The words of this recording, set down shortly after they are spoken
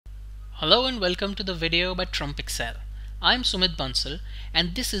Hello and welcome to the video by Trump Excel. I'm Sumit Bansal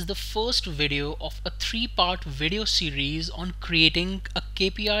and this is the first video of a three-part video series on creating a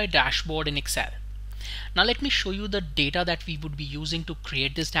KPI dashboard in Excel. Now let me show you the data that we would be using to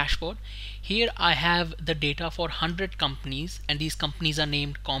create this dashboard. Here I have the data for 100 companies and these companies are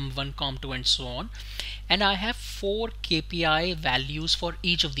named Com1, Com2 and so on. And I have 4 KPI values for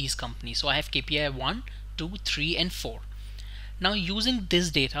each of these companies. So I have KPI 1, 2, 3 and 4. Now using this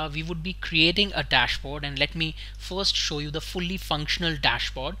data we would be creating a dashboard, and let me first show you the fully functional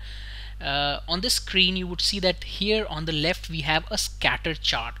dashboard. On this screen you would see that here on the left we have a scatter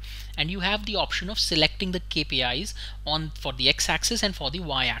chart, and you have the option of selecting the KPIs for the x-axis and for the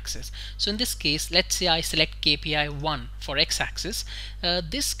y-axis. So in this case, let's say I select KPI 1 for x-axis.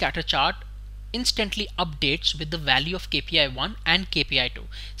 This scatter chart instantly updates with the value of KPI 1 and KPI 2.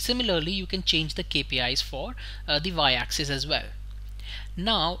 Similarly, you can change the KPIs for the y-axis as well.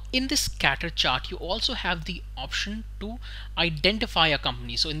 Now in this scatter chart you also have the option to identify a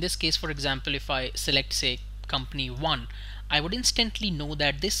company. So in this case, for example, if I select say company 1, I would instantly know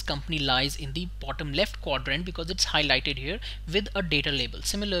that this company lies in the bottom left quadrant because it's highlighted here with a data label.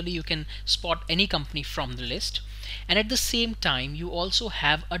 Similarly, you can spot any company from the list, and at the same time you also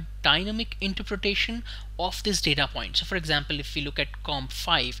have a dynamic interpretation of this data point. So for example, if we look at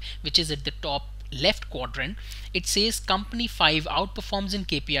Com5, which is at the top left quadrant, it says company 5 outperforms in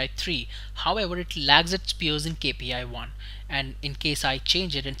KPI 3, however it lags its peers in KPI 1. And in case I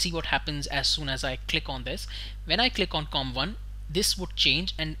change it and see what happens as soon as I click on this, when I click on Com1, this would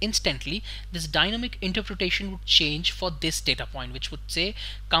change and instantly this dynamic interpretation would change for this data point, which would say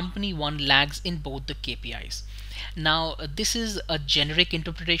company 1 lags in both the KPIs. Now this is a generic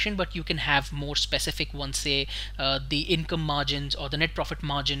interpretation, but you can have more specific ones. Say the income margins or the net profit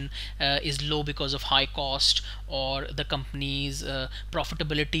margin is low because of high cost, or the company's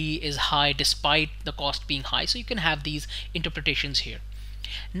profitability is high despite the cost being high. So you can have these interpretations here.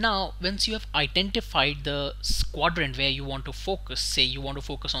 Now once you have identified the quadrant where you want to focus, say you want to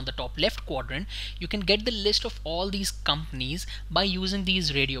focus on the top left quadrant, you can get the list of all these companies by using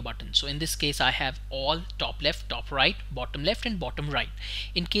these radio buttons. So in this case I have all, top left, top right, bottom left and bottom right.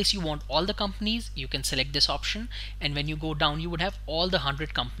 In case you want all the companies, you can select this option, and when you go down you would have all the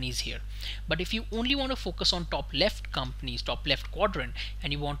 100 companies here. But if you only want to focus on top left companies, top left quadrant,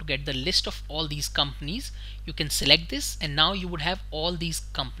 and you want to get the list of all these companies, you can select this, and now you would have all these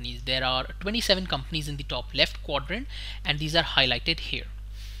companies. There are 27 companies in the top left quadrant and these are highlighted here.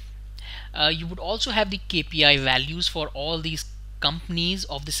 You would also have the KPI values for all these companies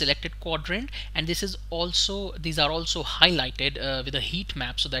of the selected quadrant, and these are also highlighted with a heat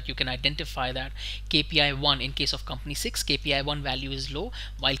map so that you can identify that KPI 1 in case of company 6, KPI 1 value is low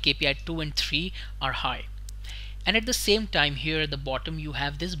while KPI 2 and 3 are high. And at the same time here at the bottom you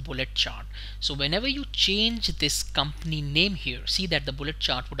have this bullet chart. So whenever you change this company name here, see that the bullet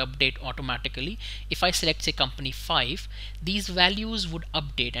chart would update automatically. If I select say company 5, these values would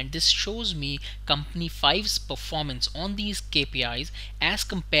update, and this shows me company 5's performance on these KPIs as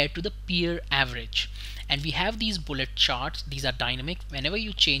compared to the peer average. And we have these bullet charts, these are dynamic. Whenever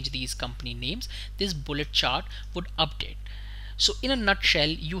you change these company names, this bullet chart would update. So in a nutshell,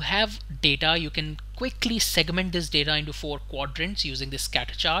 you have data. You can quickly segment this data into 4 quadrants using this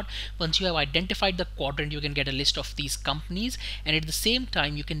scatter chart. Once you have identified the quadrant, you can get a list of these companies, and at the same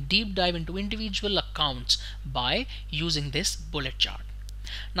time you can deep dive into individual accounts by using this bullet chart.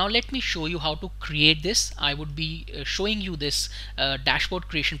 Now let me show you how to create this. I would be showing you this dashboard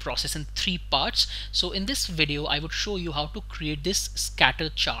creation process in 3 parts. So in this video I would show you how to create this scatter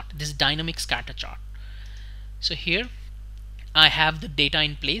chart, this dynamic scatter chart. So here I have the data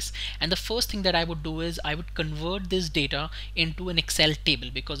in place, and the first thing that I would do is I would convert this data into an Excel table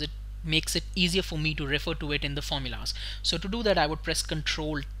because it makes it easier for me to refer to it in the formulas. So to do that I would press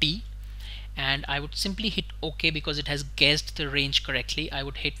Ctrl T and I would simply hit OK because it has guessed the range correctly. I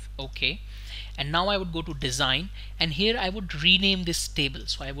would hit OK, and now I would go to design, and here I would rename this table.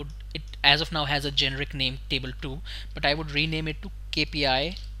 So it as of now has a generic name table 2, but I would rename it to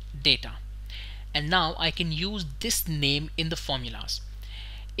KPI data. And now I can use this name in the formulas.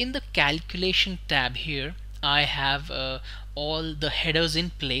 In the calculation tab here I have all the headers in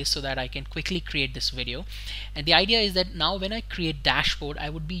place so that I can quickly create this video. And the idea is that now when I create dashboard, I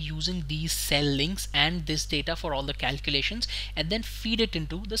would be using these cell links and this data for all the calculations and then feed it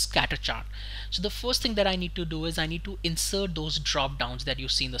into the scatter chart. So the first thing that I need to do is I need to insert those drop downs that you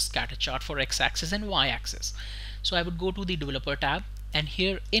see in the scatter chart for x-axis and y-axis. So I would go to the developer tab, and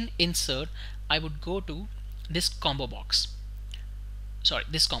here in insert I would go to this combo box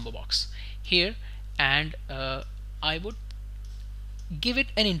here, and I would give it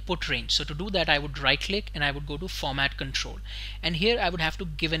an input range. So to do that, I would right click and I would go to format control, and here I would have to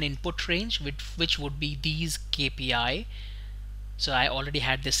give an input range which would be these KPI. So I already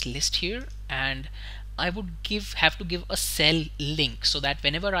had this list here, and I would have to give a cell link so that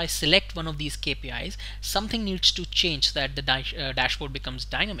whenever I select one of these KPIs, something needs to change so that the dashboard becomes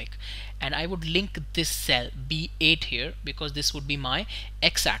dynamic. And I would link this cell B8 here because this would be my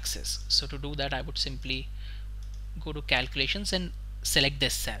x-axis. So to do that, I would simply go to calculations and select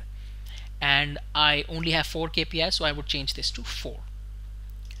this cell. And I only have 4 KPIs, so I would change this to 4.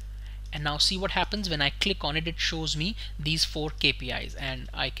 And now see what happens when I click on it. It shows me these 4 KPIs, and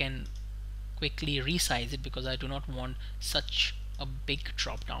I can quickly resize it because I do not want such a big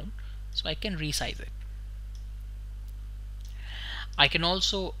drop down, so I can resize it. I can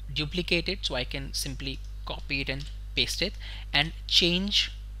also duplicate it, so I can simply copy it and paste it and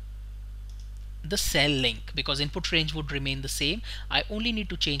change the cell link because input range would remain the same. I only need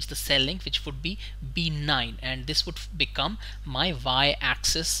to change the cell link, which would be B9, and this would become my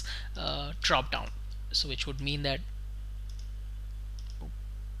y-axis drop down. So which would mean that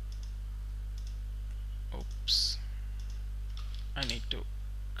I need to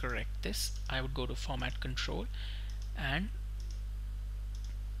correct this. I would go to format control and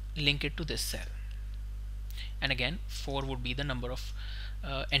link it to this cell, and again 4 would be the number of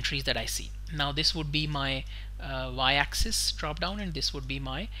entries that I see. Now this would be my y-axis drop down, and this would be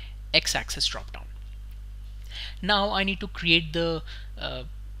my x-axis drop down. Now I need to create the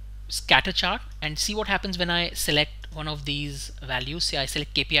scatter chart and see what happens when I select one of these values. Say I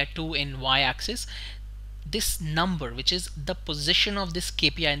select KPI 2 in y-axis. This number, which is the position of this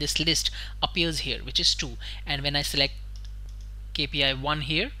KPI in this list, appears here, which is 2. And when I select KPI 1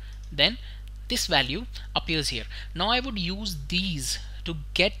 here, then this value appears here. Now I would use these to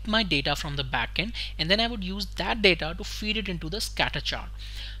get my data from the backend, and then I would use that data to feed it into the scatter chart.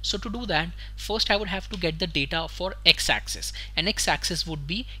 So to do that, first I would have to get the data for x-axis, and x-axis would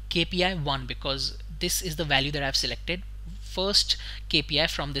be KPI 1 because this is the value that I've selected, first KPI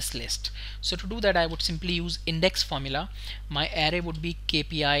from this list. So to do that, I would simply use index formula. My array would be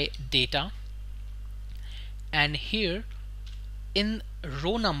KPI data, and here in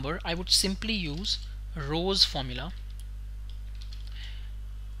row number I would simply use rows formula,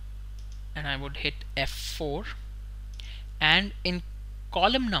 and I would hit F4. And in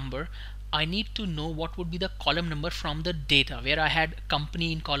column number, I need to know what would be the column number from the data, where I had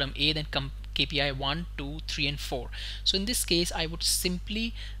company in column A, then KPI 1, 2, 3 and 4. So in this case I would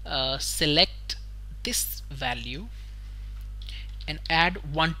simply select this value and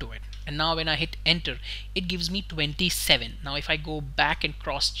add 1 to it, and now when I hit enter, it gives me 27. Now if I go back and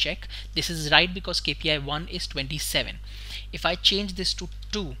cross check, this is right because KPI 1 is 27. If I change this to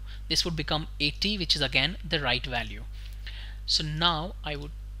 2, this would become 80, which is again the right value. So now I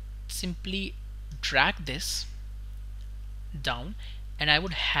would simply drag this down, and I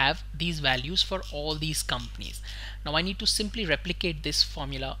would have these values for all these companies. Now I need to simply replicate this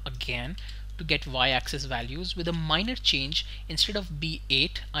formula again to get y-axis values with a minor change. Instead of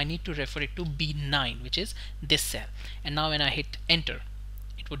B8, I need to refer it to B9, which is this cell. And now when I hit enter,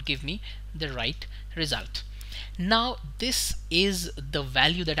 it would give me the right result. Now this is the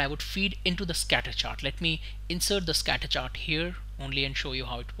value that I would feed into the scatter chart. Let me insert the scatter chart here only and show you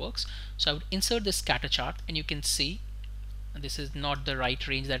how it works. So I would insert this scatter chart, and you can see this is not the right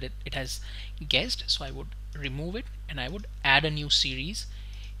range that it has guessed. So I would remove it and I would add a new series.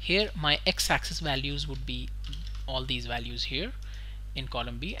 Here my x-axis values would be all these values here in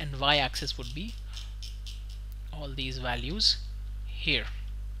column B, and y-axis would be all these values here.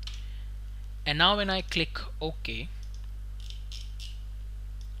 And now when I click OK,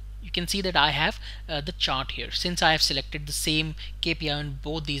 you can see that I have the chart here. Since I have selected the same KPI on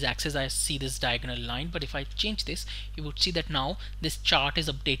both these axes, I see this diagonal line. But if I change this, you would see that now this chart is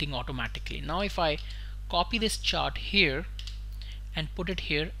updating automatically. Now if I copy this chart here and put it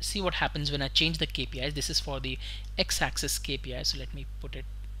here, see what happens when I change the KPIs. This is for the x-axis KPI, so let me put it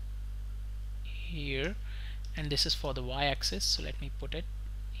here, and this is for the y-axis, so let me put it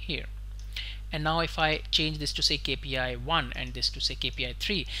here. And now if I change this to say KPI 1 and this to say KPI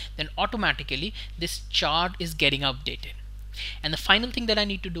 3, then automatically this chart is getting updated. And the final thing that I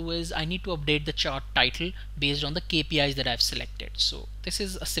need to do is I need to update the chart title based on the KPIs that I've selected. So this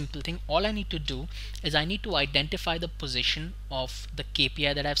is a simple thing. All I need to do is I need to identify the position of the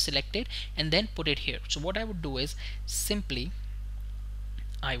KPI that I've selected and then put it here. So what I would do is simply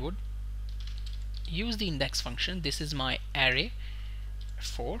I would use the index function. This is my array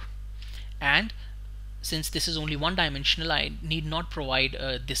 4, and since this is only one dimensional, I need not provide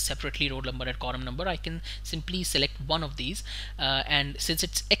this separately, row number and column number. I can simply select one of these, and since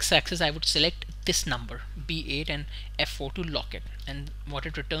it's x-axis, I would select this number B8 and F4 to lock it, and what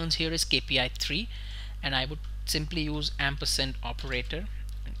it returns here is KPI 3, and I would simply use ampersand operator,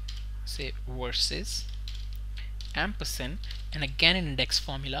 say versus ampersand, and again an index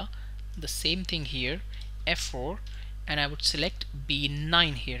formula, the same thing here, F4, and I would select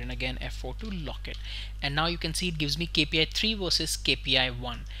B9 here, and again F4 to lock it. And now you can see it gives me KPI 3 versus KPI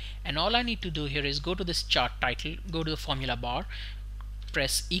 1, and all I need to do here is go to this chart title, go to the formula bar,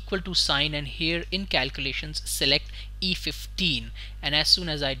 press equal to sign, and here in calculations select E15, and as soon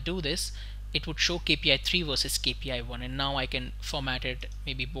as I do this, it would show KPI 3 versus KPI 1, and now I can format it,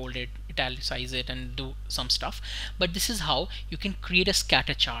 maybe bold it, italicize it, and do some stuff. But this is how you can create a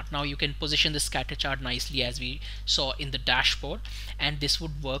scatter chart. Now you can position the scatter chart nicely as we saw in the dashboard, and this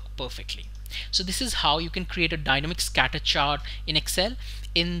would work perfectly. So this is how you can create a dynamic scatter chart in Excel.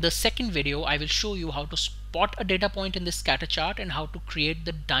 In the second video, I will show you how to spot a data point in this scatter chart and how to create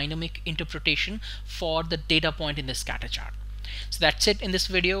the dynamic interpretation for the data point in the scatter chart. So that's it in this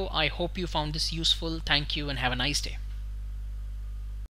video. I hope you found this useful. Thank you and have a nice day.